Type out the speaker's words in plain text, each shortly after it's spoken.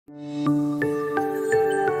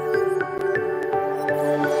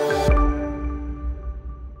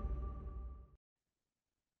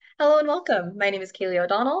Welcome. My name is Kaylee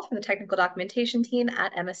O'Donnell from the technical documentation team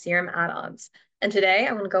at mscrm-addons. And today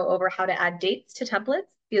I'm going to go over how to add dates to templates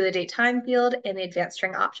via the DateTime field and the advanced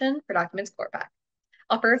string option for DocumentsCorePack.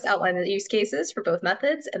 I'll first outline the use cases for both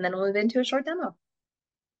methods, and then we'll move into a short demo.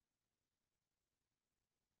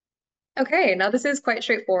 Okay, now this is quite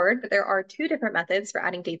straightforward, but there are two different methods for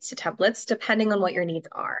adding dates to templates depending on what your needs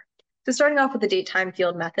are. So starting off with the DateTime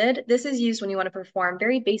field method, this is used when you want to perform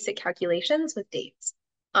very basic calculations with dates.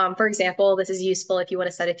 For example, this is useful if you want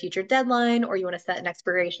to set a future deadline or you want to set an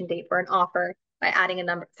expiration date for an offer by adding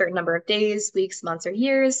a certain number of days, weeks, months, or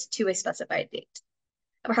years to a specified date.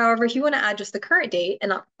 However, if you want to add just the current date and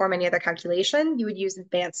not perform any other calculation, you would use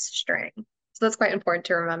advanced string. So that's quite important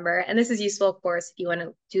to remember. And this is useful, of course, if you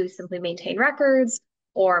want to simply maintain records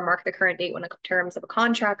or mark the current date when the terms of a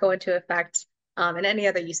contract go into effect, and any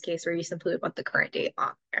other use case where you simply want the current date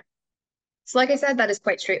on there. So like I said, that is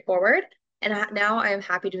quite straightforward. And now I am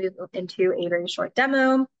happy to move into a very short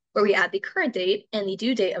demo where we add the current date and the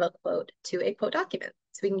due date of a quote to a quote document.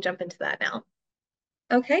 So we can jump into that now.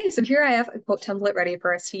 Okay, so here I have a quote template ready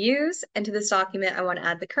for us to use. And to this document, I want to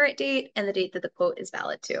add the current date and the date that the quote is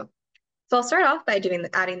valid to. So I'll start off by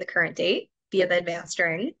adding the current date via the advanced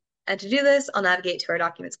string. And to do this, I'll navigate to our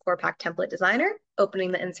DocumentsCorePack template designer,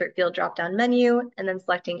 opening the insert field drop-down menu, and then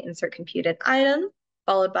selecting insert computed item,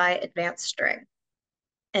 followed by advanced string.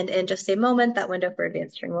 And in just a moment, that window for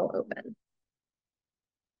advanced string will open.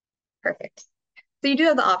 Perfect. So you do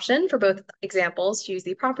have the option for both examples to use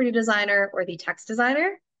the property designer or the text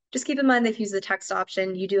designer. Just keep in mind that if you use the text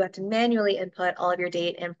option, you do have to manually input all of your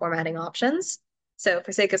date and formatting options. So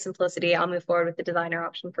for sake of simplicity, I'll move forward with the designer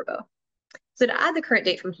option for both. So to add the current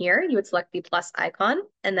date from here, you would select the plus icon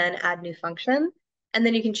and then add new function. And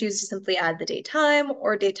then you can choose to simply add the date time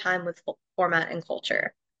or date time with format and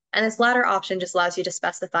culture. And this latter option just allows you to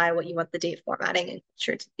specify what you want the date formatting and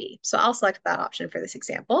culture to be. So I'll select that option for this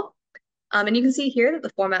example. And you can see here that the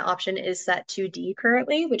format option is set to D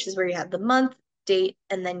currently, which is where you have the month, date,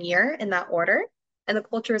 and then year in that order. And the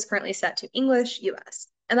culture is currently set to English, US.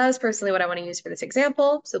 And that is personally what I want to use for this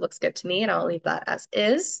example. So it looks good to me, and I'll leave that as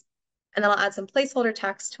is. And then I'll add some placeholder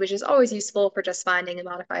text, which is always useful for just finding and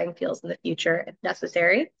modifying fields in the future if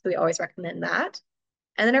necessary. So we always recommend that.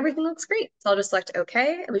 And then everything looks great. So I'll just select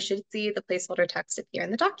OK, and we should see the placeholder text appear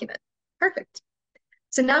in the document. Perfect.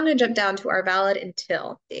 So now I'm going to jump down to our valid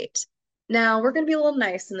until date. Now we're going to be a little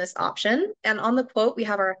nice in this option. And on the quote, we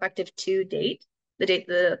have our effective to date, the date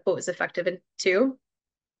the quote is effective to.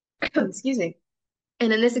 Excuse me.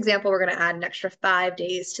 And in this example, we're going to add an extra 5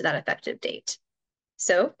 days to that effective date.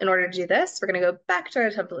 So in order to do this, we're going to go back to our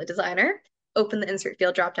template designer, open the insert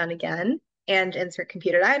field dropdown again, and insert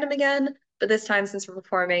computed item again. But this time, since we're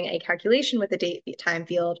performing a calculation with the date time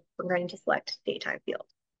field, we're going to select date time field.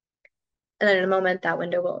 And then in a moment, that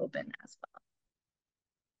window will open as well.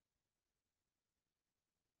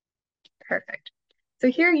 Perfect. So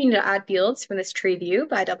here you need to add fields from this tree view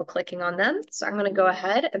by double-clicking on them. So I'm going to go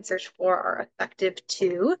ahead and search for our effective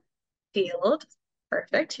to field.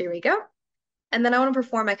 Perfect. Here we go. And then I want to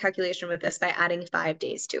perform my calculation with this by adding 5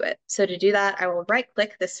 days to it. So to do that, I will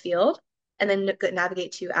right-click this field and then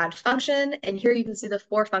navigate to add function. And here you can see the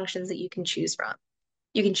 4 functions that you can choose from.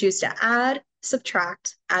 You can choose to add,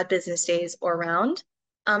 subtract, add business days, or round.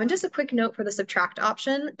 And just a quick note for the subtract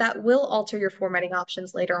option, that will alter your formatting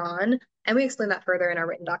options later on. And we explain that further in our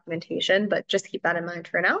written documentation, but just keep that in mind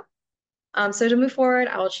for now. So to move forward,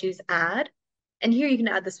 I will choose add. And here you can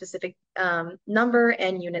add the specific number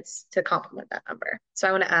and units to complement that number. So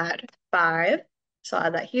I want to add 5. So I'll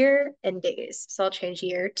add that here, and days. So I'll change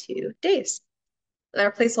year to days. And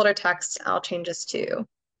our placeholder text, I'll change this to,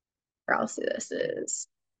 or I'll see this is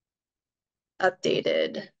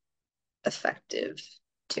updated effective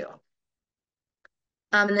to.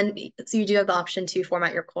 And then so you do have the option to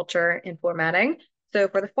format your culture in formatting. So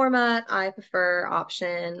for the format, I prefer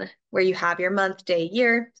option where you have your month, day,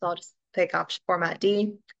 year. So I'll just pick option format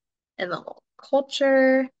D. And the whole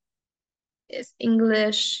culture is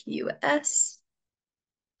English, US.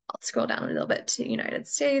 I'll scroll down a little bit to United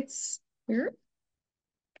States. There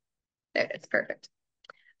it is, perfect.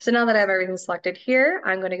 So now that I have everything selected here,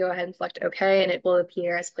 I'm going to go ahead and select OK, and it will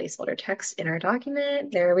appear as placeholder text in our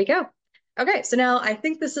document. There we go. Okay, so now I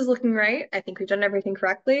think this is looking right. I think we've done everything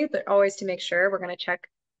correctly, but always to make sure, we're going to check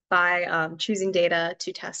by choosing data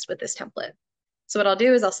to test with this template. So what I'll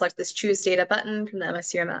do is I'll select this choose data button from the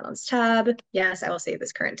mscrm-addons tab. Yes, I will save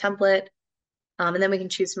this current template. And then we can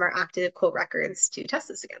choose from our active quote records to test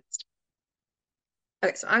this against.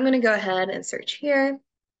 Okay, so I'm going to go ahead and search here.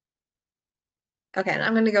 Okay, and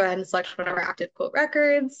I'm going to go ahead and select one of our active quote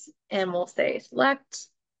records, and we'll say select.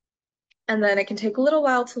 And then it can take a little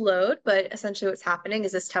while to load, but essentially what's happening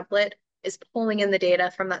is this template is pulling in the data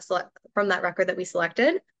from that record that we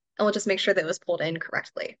selected, and we'll just make sure that it was pulled in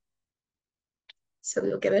correctly. So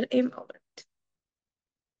we'll give it a moment.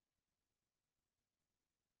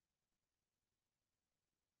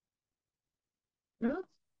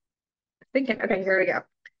 Thinking, okay, here we go.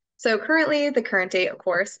 So currently the current date, of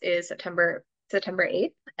course, is September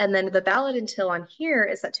 8th. And then the valid until on here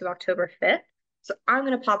is set to October 5th. So I'm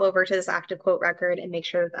going to pop over to this active quote record and make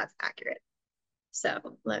sure that that's accurate.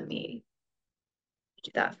 So let me do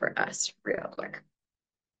that for us real quick.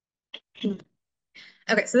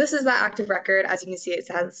 Okay, so this is that active record. As you can see, it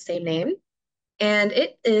has the same name. And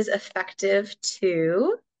it is effective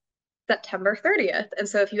to September 30th. And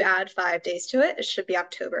so if you add 5 days to it, it should be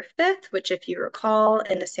October 5th, which if you recall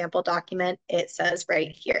in the sample document, it says right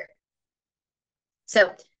here.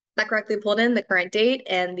 So that correctly pulled in the current date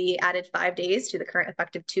and the added 5 days to the current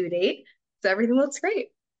effective to date. So everything looks great.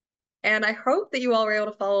 And I hope that you all were able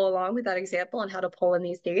to follow along with that example on how to pull in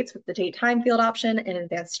these dates with the date time field option and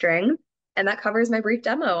advanced string. And that covers my brief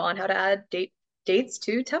demo on how to add dates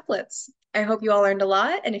to templates. I hope you all learned a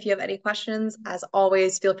lot. And if you have any questions, as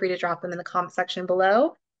always, feel free to drop them in the comment section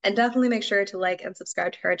below. And definitely make sure to like and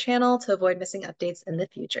subscribe to our channel to avoid missing updates in the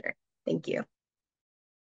future. Thank you.